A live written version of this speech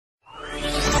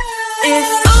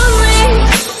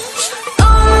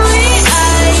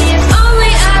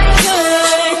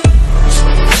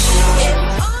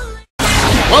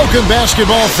Welcome,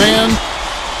 basketball fan.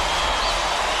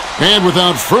 And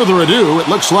without further ado, it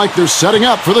looks like they're setting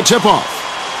up for the tip-off.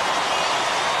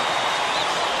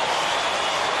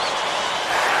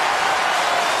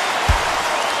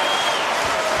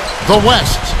 The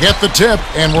West get the tip,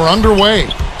 and we're underway.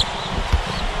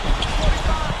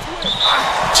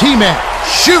 T-Man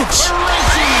shoots,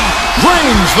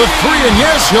 drains the three, and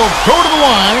yes, he'll go to the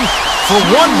line for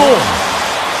one more.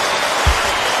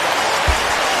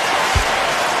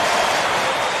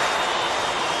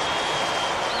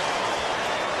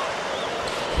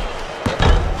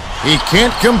 He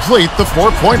can't complete the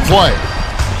four-point play.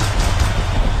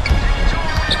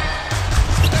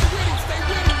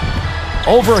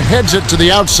 Overheads it to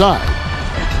the outside.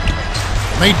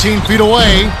 From 18 feet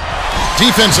away,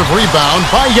 defensive rebound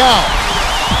by Yao.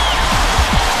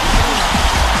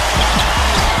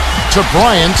 To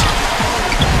Bryant.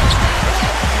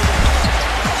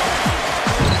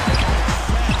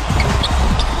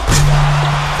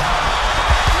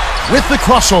 With the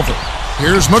crossover.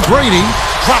 Here's McGrady.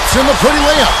 Drops in the pretty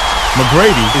layup.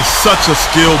 McGrady is such a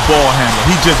skilled ball handler.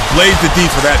 He just blazed the D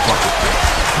for that bucket.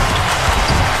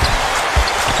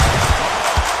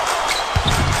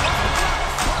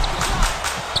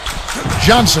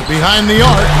 Johnson behind the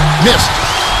arc. Missed.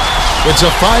 It's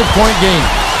a 5-point game.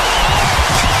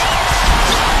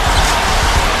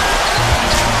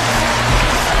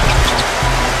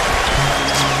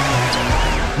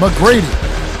 McGrady.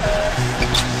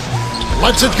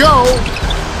 Lets it go.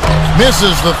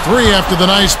 Misses the three after the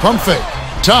nice pump fake.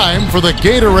 Time for the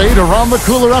Gatorade Around the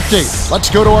Cooler update. Let's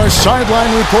go to our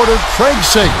sideline reporter, Craig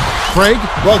Sager. Craig?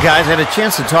 Well, guys, I had a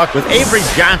chance to talk with Avery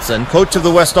Johnson, coach of the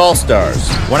West All-Stars.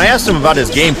 When I asked him about his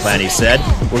game plan, he said,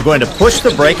 we're going to push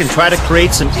the break and try to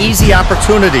create some easy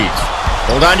opportunities.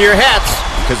 Hold on to your hats,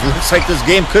 because it looks like this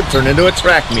game could turn into a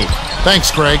track meet.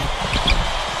 Thanks, Craig.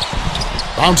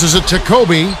 Bounces it to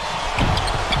Kobe.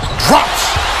 Drops.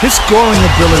 His scoring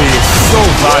ability is so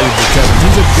valuable, Kevin.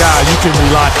 He's a guy you can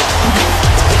rely on.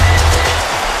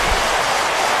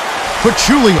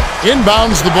 Pachulia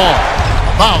inbounds the ball.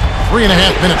 About 3.5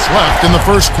 minutes left in the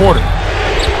first quarter.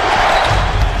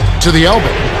 To the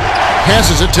elbow.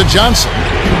 Passes it to Johnson.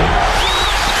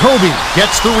 Kobe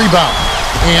gets the rebound.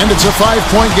 And it's a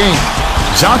 5-point game.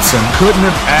 Johnson couldn't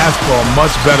have asked for a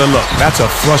much better look. That's a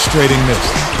frustrating miss.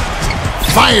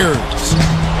 Fires.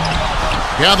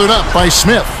 Gathered up by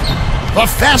Smith. The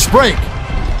fast break.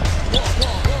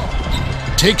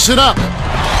 Takes it up.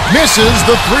 Misses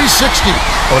the 360.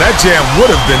 Oh, that jam would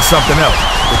have been something else.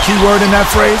 The key word in that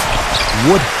phrase,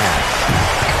 would have.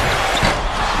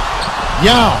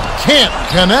 Yao can't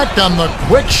connect on the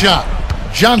quick shot.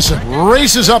 Johnson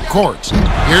races up court.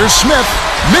 Here's Smith.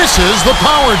 Misses the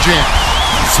power jam.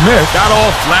 Smith got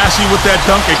all flashy with that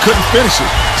dunk and couldn't finish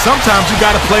it. Sometimes you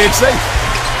got to play it safe.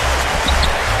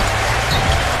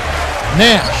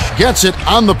 Nash gets it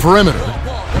on the perimeter.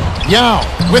 Yao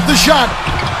with the shot.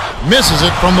 Misses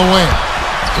it from the wing.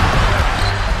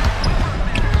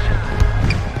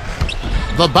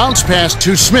 The bounce pass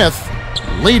to Smith.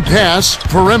 Lead pass,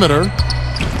 perimeter.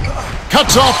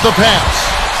 Cuts off the pass.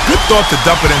 Good thought to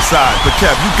dump it inside, but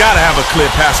Kev, you got to have a clear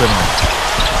passer now.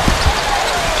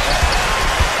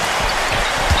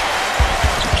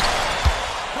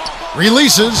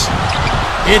 Releases.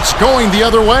 It's going the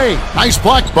other way. Nice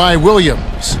block by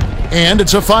Williams. And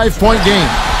it's a 5-point game.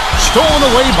 Stolen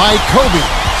away by Kobe.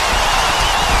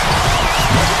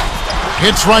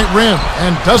 Hits right rim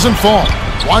and doesn't fall.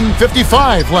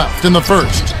 1:55 left in the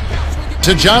first.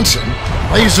 To Johnson.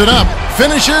 Lays it up.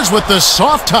 Finishes with the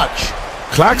soft touch.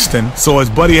 Claxton saw his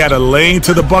buddy had a lane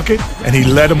to the bucket, and he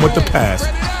led him with the pass.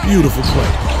 Beautiful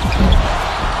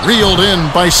play. Reeled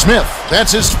in by Smith.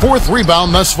 That's his 4th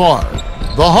rebound thus far.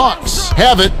 The Hawks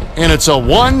have it, and it's a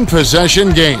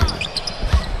 1-possession game.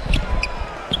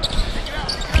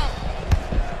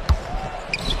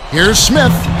 Here's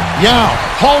Smith. Yao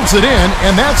hauls it in,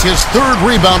 and that's his 3rd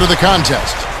rebound of the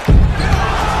contest.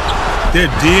 They're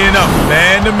D'ing up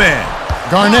man to man.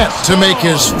 Garnett to make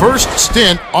his first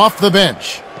stint off the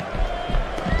bench.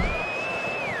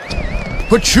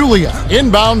 Pachulia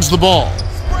inbounds the ball.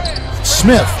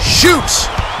 Smith shoots.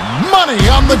 Money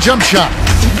on the jump shot.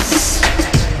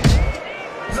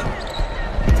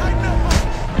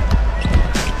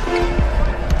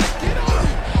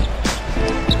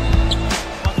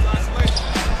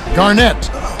 Garnett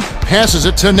passes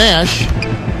it to Nash.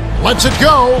 Lets it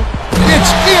go.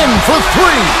 It's in for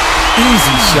 3.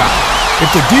 Easy shot.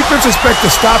 If the defense expects to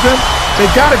stop him, they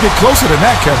got to get closer than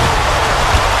that, Kevin.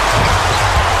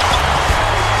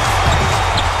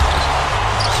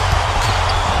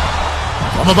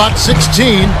 From about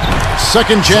 16,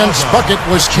 second chance bucket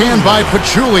was canned by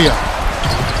Pachulia.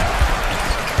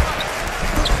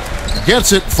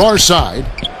 Gets it far side.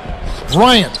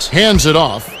 Bryant hands it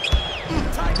off.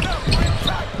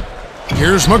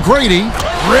 Here's McGrady,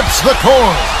 rips the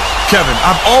cord. Kevin,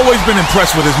 I've always been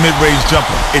impressed with his mid-range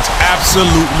jumper. It's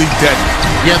absolutely deadly.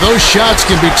 Yeah, those shots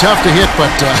can be tough to hit, but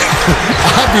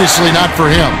obviously not for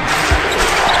him.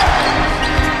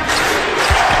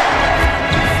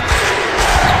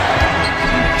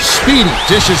 Speedy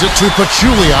dishes it to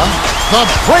Pachulia. The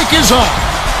break is on.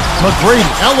 McGrady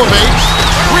elevates,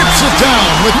 rips it down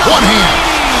with one hand.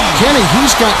 Kenny,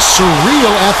 he's got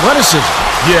surreal athleticism.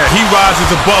 Yeah, he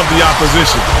rises above the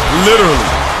opposition, literally.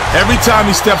 Every time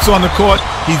he steps on the court,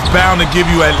 he's bound to give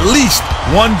you at least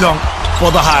one dunk for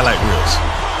the highlight reels.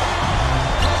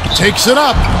 Takes it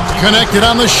up, connected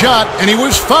on the shot, and he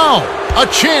was fouled. A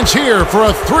chance here for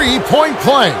a three-point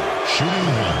play.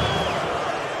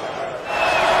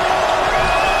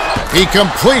 He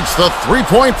completes the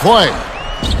three-point play.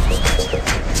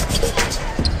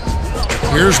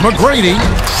 Here's McGrady,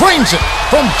 trains it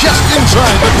from just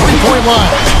inside the three-point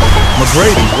line.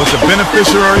 McGrady was the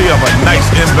beneficiary of a nice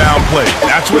inbound play.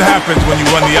 That's what happens when you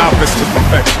run the offense to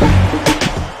perfection.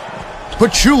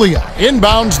 Pachulia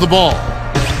inbounds the ball.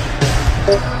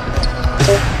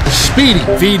 Speedy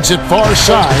feeds it far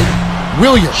side.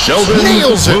 Williams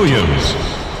nails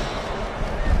it.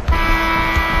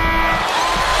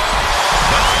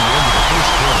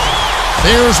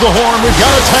 There's the horn. We've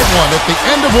got a tight one at the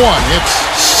end of one. It's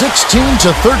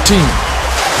 16-13.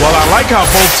 Well, I like how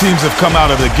both teams have come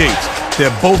out of the gates. They're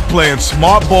both playing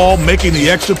smart ball, making the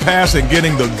extra pass, and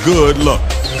getting the good look.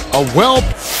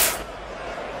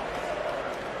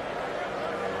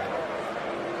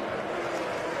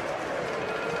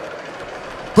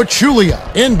 Pachulia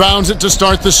inbounds it to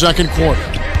start the second quarter.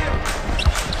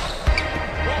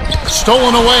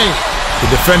 Stolen away. The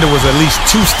defender was at least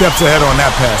 2 steps ahead on that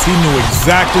pass. He knew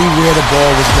exactly where the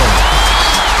ball was going.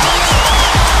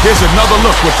 Here's another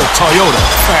look with the Toyota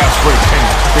fast break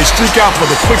hands. They streak out for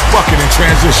the quick bucket in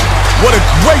transition. What a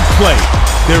great play.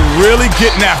 They're really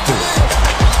getting after it.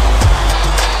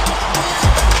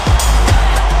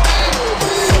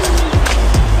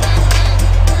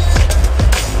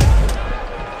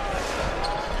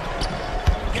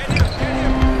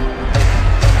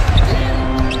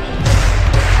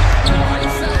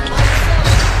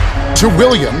 To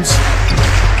Williams.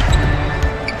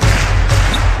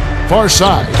 Far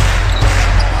side.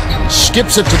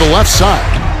 Skips it to the left side.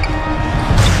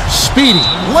 Speedy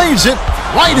lays it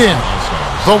right in.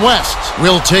 The West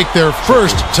will take their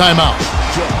first timeout.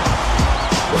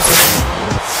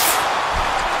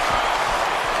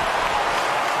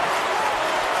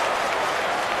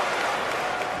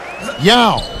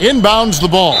 Yao inbounds the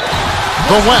ball.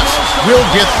 The West will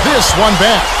get this one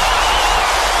back.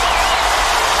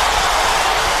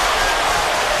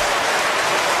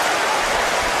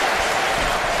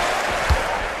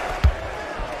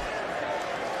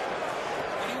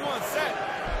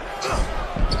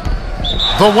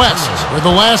 The West were the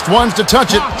last ones to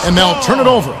touch it, and they'll turn it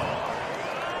over.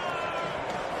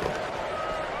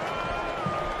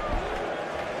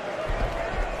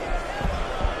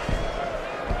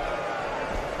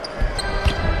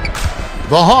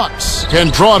 The Hawks can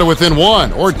draw to within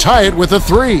 1 or tie it with a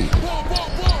 3.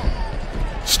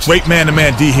 Straight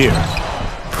man-to-man D here.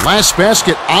 Last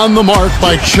basket on the mark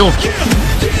by Children.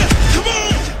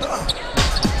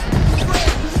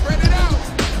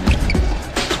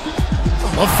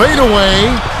 A fadeaway.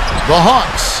 The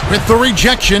Hawks with the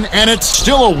rejection, and it's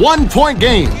still a 1-point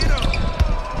game.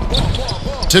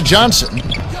 To Johnson.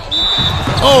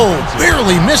 Oh,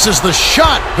 barely misses the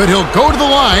shot, but he'll go to the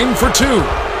line for 2.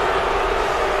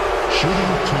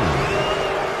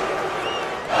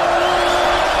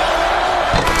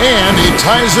 And he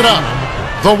ties it up.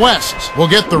 The West will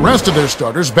get the rest of their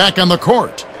starters back on the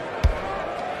court.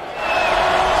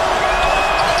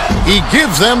 He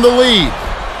gives them the lead.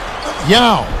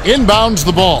 Yao inbounds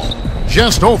the ball.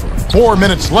 Just over 4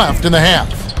 minutes left in the half.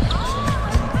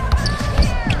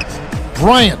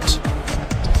 Bryant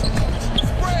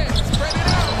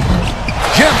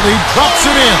gently drops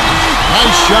it in.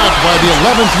 Nice shot by the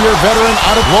 11th-year veteran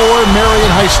out of Lower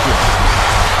Marion High School.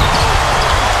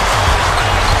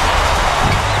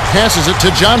 Passes it to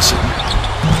Johnson.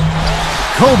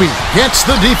 Kobe gets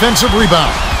the defensive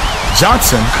rebound.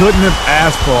 Johnson couldn't have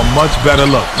asked for a much better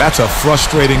look. That's a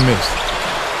frustrating miss.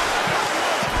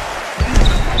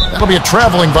 That'll be a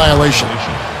traveling violation.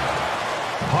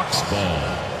 Hawks ball.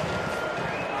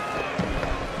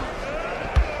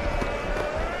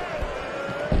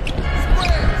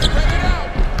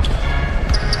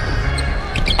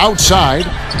 outside.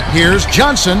 Here's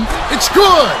Johnson. It's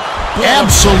good.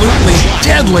 Absolutely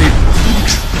deadly.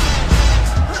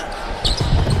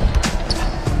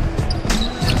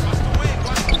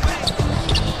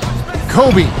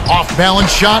 Kobe,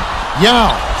 off-balance shot.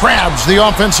 Yao grabs the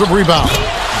offensive rebound.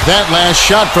 That last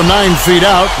shot from 9 feet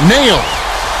out, nailed.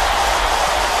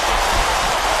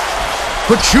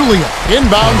 Pachulia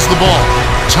inbounds the ball.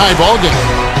 Tie ball game.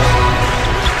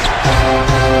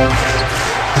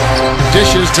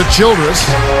 Dishes to Childress.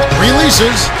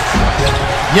 Releases.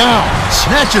 Yao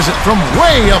snatches it from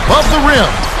way above the rim.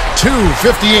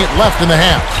 2:58 left in the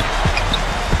half.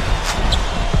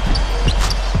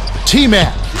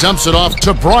 T-Mac dumps it off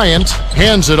to Bryant.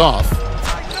 Hands it off.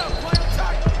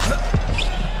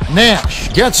 Nash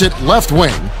gets it left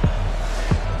wing.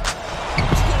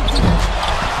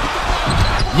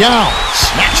 Yao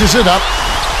snatches it up.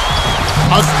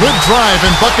 A good drive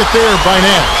and bucket there by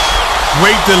Nash.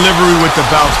 Great delivery with the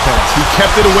bounce pass. He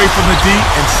kept it away from the D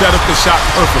and set up the shot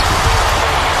perfectly.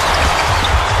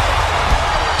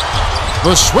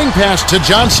 The swing pass to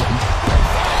Johnson.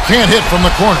 Can't hit from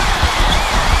the corner.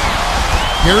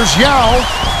 Here's Yao.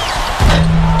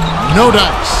 No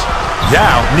dice.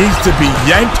 Yao needs to be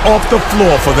yanked off the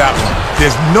floor for that one.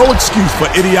 There's no excuse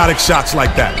for idiotic shots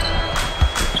like that.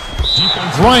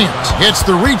 Bryant gets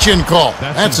the reach-in call.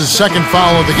 That's his second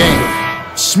foul of the game.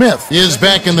 Smith is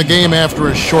back in the game after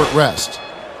a short rest.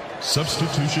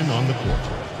 Substitution on the court.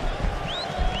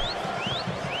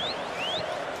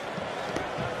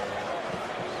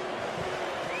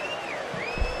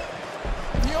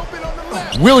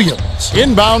 Williams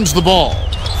inbounds the ball.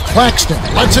 Claxton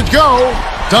lets it go.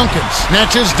 Duncan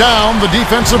snatches down the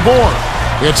defensive board.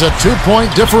 It's a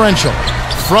 2-point differential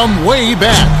from way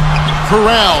back.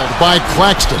 Corralled by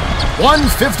Claxton.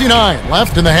 1:59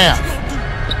 left in the half.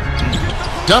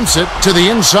 Dumps it to the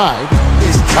inside.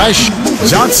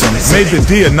 Johnson made the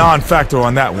D a non-factor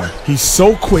on that one. He's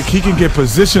so quick, he can get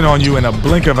position on you in a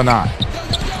blink of an eye.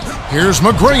 Here's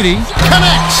McGrady.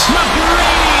 Connects.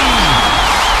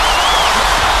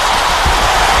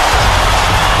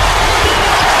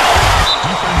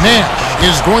 Nash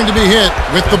is going to be hit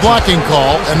with the blocking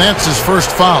call, and that's his first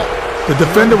foul. The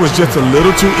defender was just a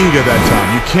little too eager that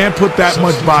time. You can't put that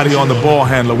much body on the ball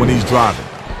handler when he's driving.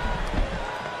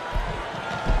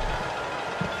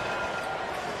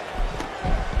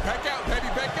 Back out, baby,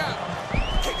 back out.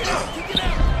 Kick it out, kick it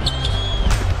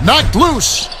out. Knocked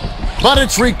loose, but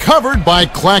it's recovered by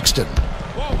Claxton.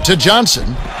 To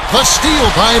Johnson. The steal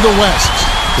by the West.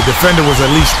 The defender was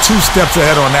at least 2 steps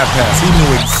ahead on that pass. He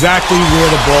knew exactly where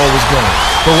the ball was going.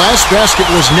 The last basket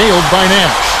was nailed by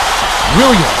Nash.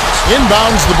 Williams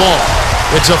inbounds the ball.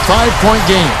 It's a 5-point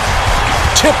game.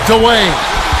 Tipped away,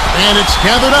 and it's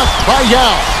gathered up by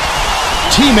Yao.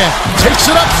 T-Mac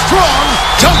takes it up strong,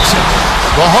 dunks it.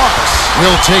 The Hawks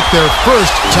will take their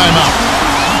first timeout.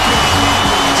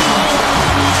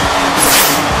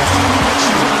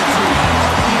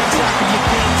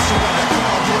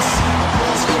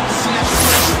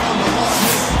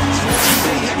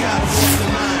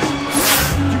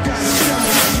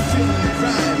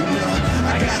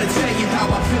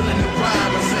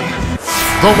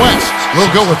 The West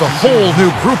will go with a whole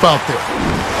new group out there.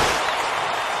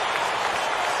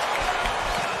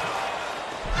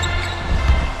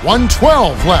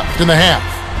 .112 left in the half.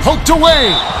 Poked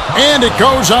away, and it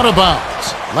goes out of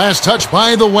bounds. Last touch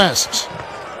by the West.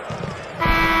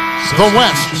 The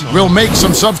West will make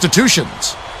some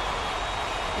substitutions.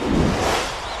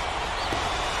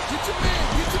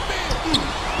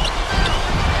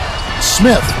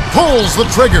 Smith pulls the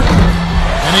trigger,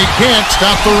 and he can't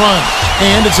stop the run.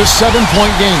 And it's a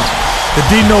 7-point game. The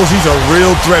D knows he's a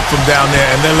real threat from down there,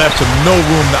 and they left him no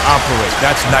room to operate.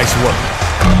 That's nice work.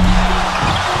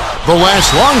 The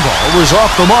last long ball was off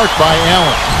the mark by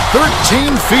Allen.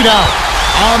 13 feet out.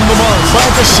 On the mark by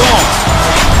Gasol.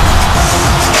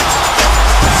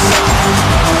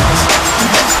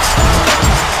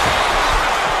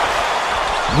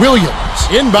 Williams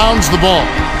inbounds the ball.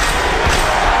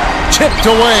 Tipped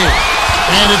away.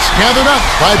 And it's gathered up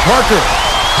by Parker.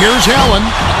 Here's Allen.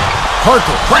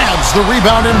 Parker grabs the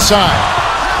rebound inside.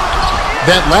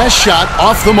 That last shot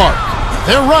off the mark.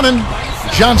 They're running.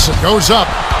 Johnson goes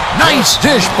up. Nice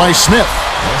dish by Smith.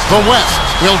 The West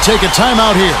will take a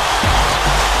timeout here.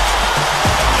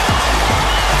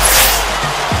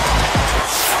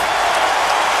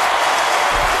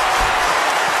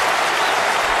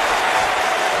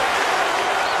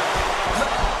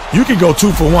 You can go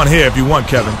 2 for 1 here if you want,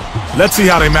 Kevin. Let's see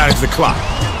how they manage the clock.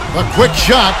 A quick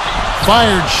shot,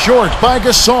 fired short by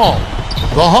Gasol.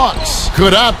 The Hawks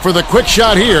could opt for the quick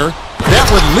shot here. That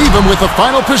would leave him with the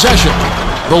final possession.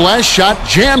 The last shot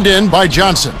jammed in by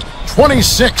Johnson.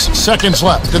 26 seconds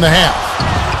left in the half.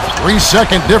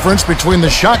 3-second difference between the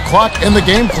shot clock and the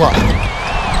game clock.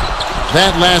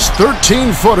 That last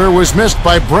 13-footer was missed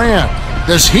by Brand.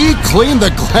 Does he clean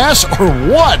the glass or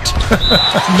what?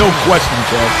 No question,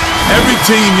 Kev. Every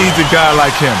team needs a guy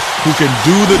like him who can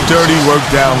do the dirty work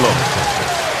down low.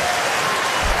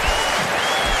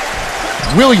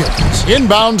 Williams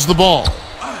inbounds the ball.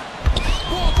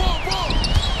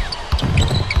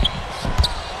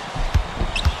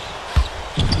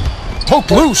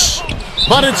 Poked loose,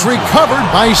 but it's recovered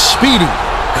by Speedy.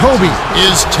 Kobe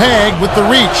is tagged with the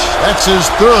reach. That's his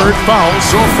third foul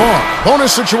so far.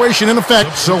 Bonus situation in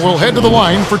effect, so we'll head to the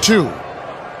line for 2.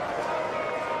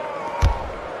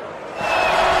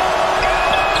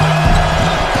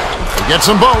 He gets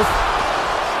them both.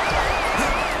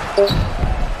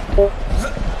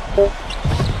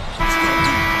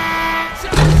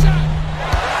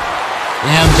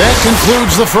 And that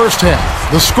concludes the first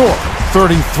half. The score,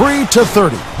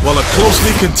 33-30. Well, a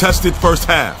closely contested first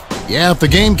half. Yeah, if the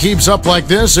game keeps up like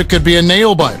this, it could be a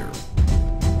nail-biter.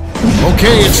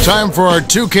 Okay, it's time for our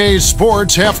 2K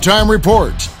Sports Halftime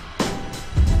Report.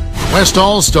 West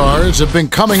All-Stars have been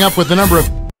coming up with a number of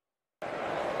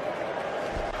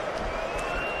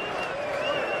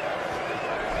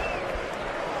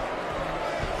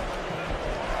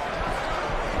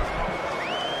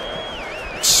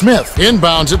Smith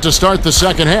inbounds it to start the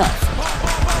second half.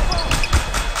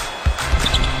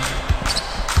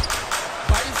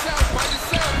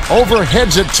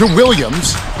 Overheads it to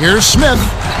Williams. Here's Smith.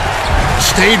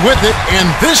 Stayed with it, and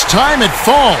this time it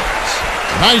falls.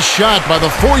 Nice shot by the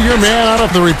 4-year man out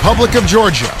of the Republic of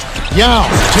Georgia. Yao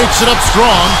takes it up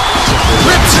strong.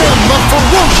 Rips in the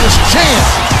ferocious jam.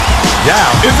 Yao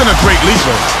isn't a great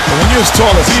leaper, but when you're as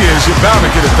tall as he is, you're bound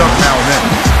to get a dunk now and then.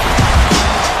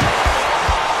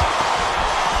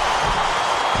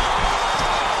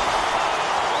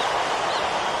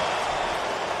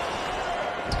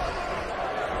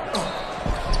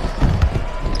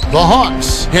 The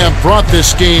Hawks have brought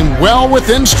this game well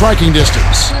within striking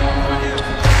distance.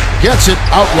 Gets it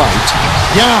outright.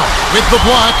 Yao with the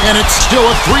block, and it's still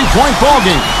a 3-point ball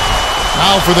game.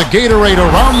 Now for the Gatorade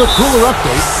Around the Cooler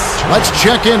update. Let's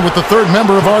check in with the third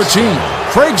member of our team,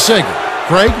 Craig Sager.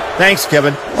 Craig? Thanks,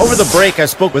 Kevin. Over the break, I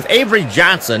spoke with Avery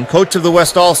Johnson, coach of the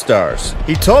West All-Stars.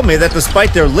 He told me that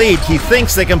despite their lead, he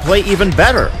thinks they can play even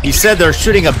better. He said they're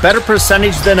shooting a better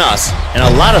percentage than us, and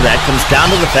a lot of that comes down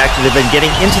to the fact that they've been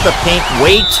getting into the paint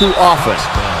way too often.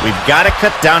 We've got to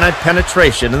cut down on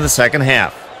penetration in the second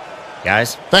half.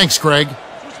 Guys? Thanks, Craig.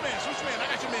 Switch man. I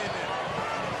got your man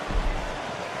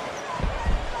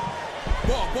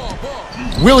there.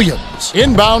 Ball. Williams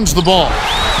inbounds the ball.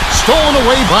 Stolen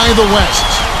away by the West.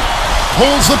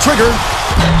 Pulls the trigger.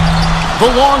 The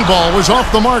long ball was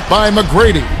off the mark by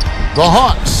McGrady. The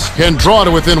Hawks can draw to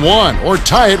within 1 or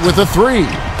tie it with a 3.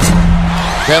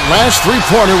 That last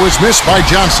three-pointer was missed by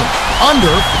Johnson. Under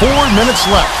 4 minutes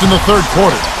left in the third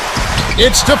quarter.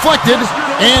 It's deflected,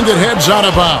 and it heads out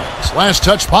of bounds. Last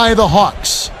touch by the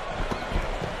Hawks.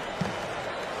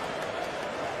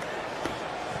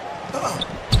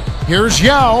 Here's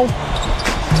Yao.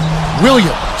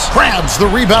 Williams grabs the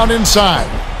rebound inside,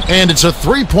 and it's a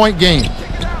 3-point game.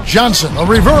 Johnson, a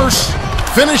reverse,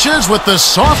 finishes with the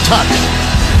soft touch.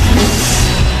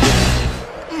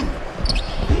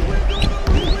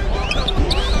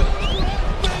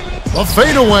 The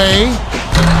fadeaway,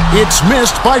 it's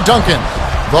missed by Duncan.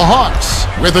 The Hawks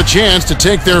with a chance to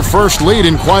take their first lead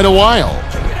in quite a while.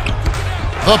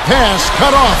 The pass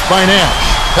cut off by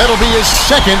Nash. That'll be his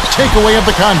second takeaway of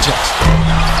the contest.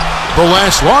 The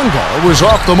last long ball was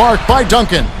off the mark by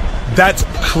Duncan. That's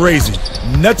crazy.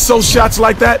 Nutso shots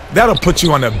like that, that'll put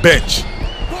you on the bench.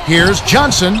 Here's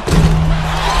Johnson.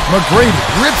 McGrady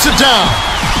rips it down.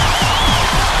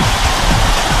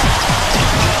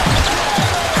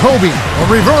 Kobe, a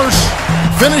reverse,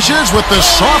 finishes with the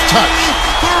soft touch.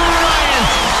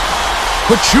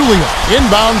 Pachulia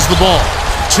inbounds the ball.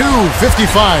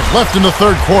 2:55 left in the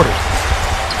third quarter.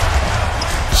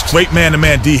 Straight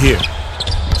man-to-man D here.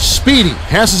 Speedy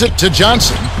passes it to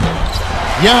Johnson.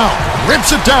 Yao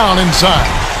rips it down inside.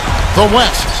 The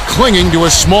West clinging to a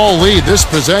small lead. This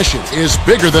possession is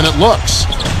bigger than it looks.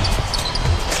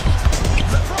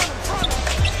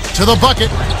 To the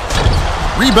bucket.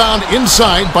 Rebound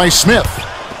inside by Smith.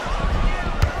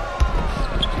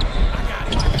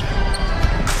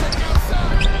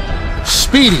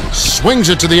 Speedy swings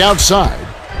it to the outside.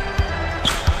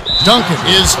 Duncan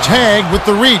is tagged with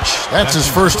the reach. That's his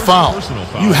first foul.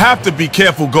 You have to be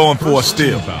careful going for a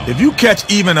steal. If you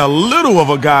catch even a little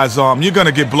of a guy's arm, you're going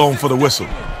to get blown for the whistle.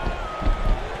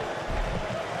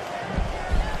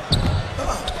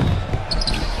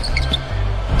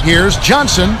 Here's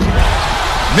Johnson.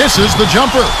 Misses the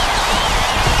jumper.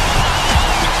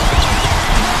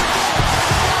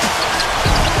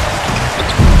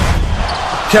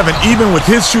 Kevin, even with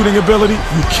his shooting ability,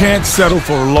 you can't settle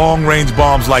for long-range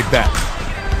bombs like that.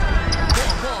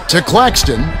 To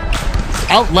Claxton.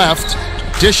 Out left.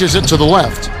 Dishes it to the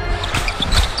left.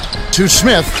 To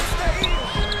Smith.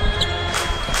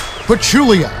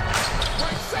 Pachulia.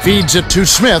 Feeds it to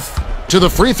Smith. To the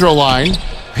free throw line.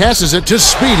 Passes it to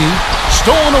Speedy.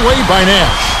 Stolen away by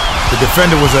Nash. The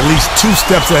defender was at least 2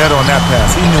 steps ahead on that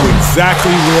pass. He knew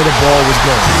exactly where the ball was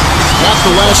going. Got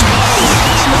the last one.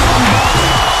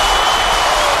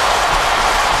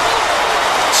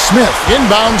 Smith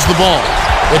inbounds the ball.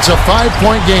 It's a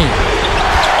 5-point game.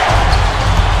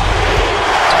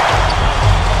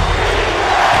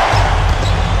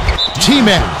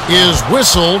 T-Mac is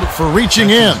whistled for reaching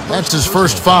in. That's his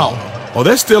first foul. Well,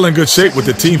 they're still in good shape with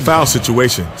the team foul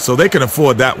situation, so they can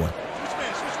afford that one.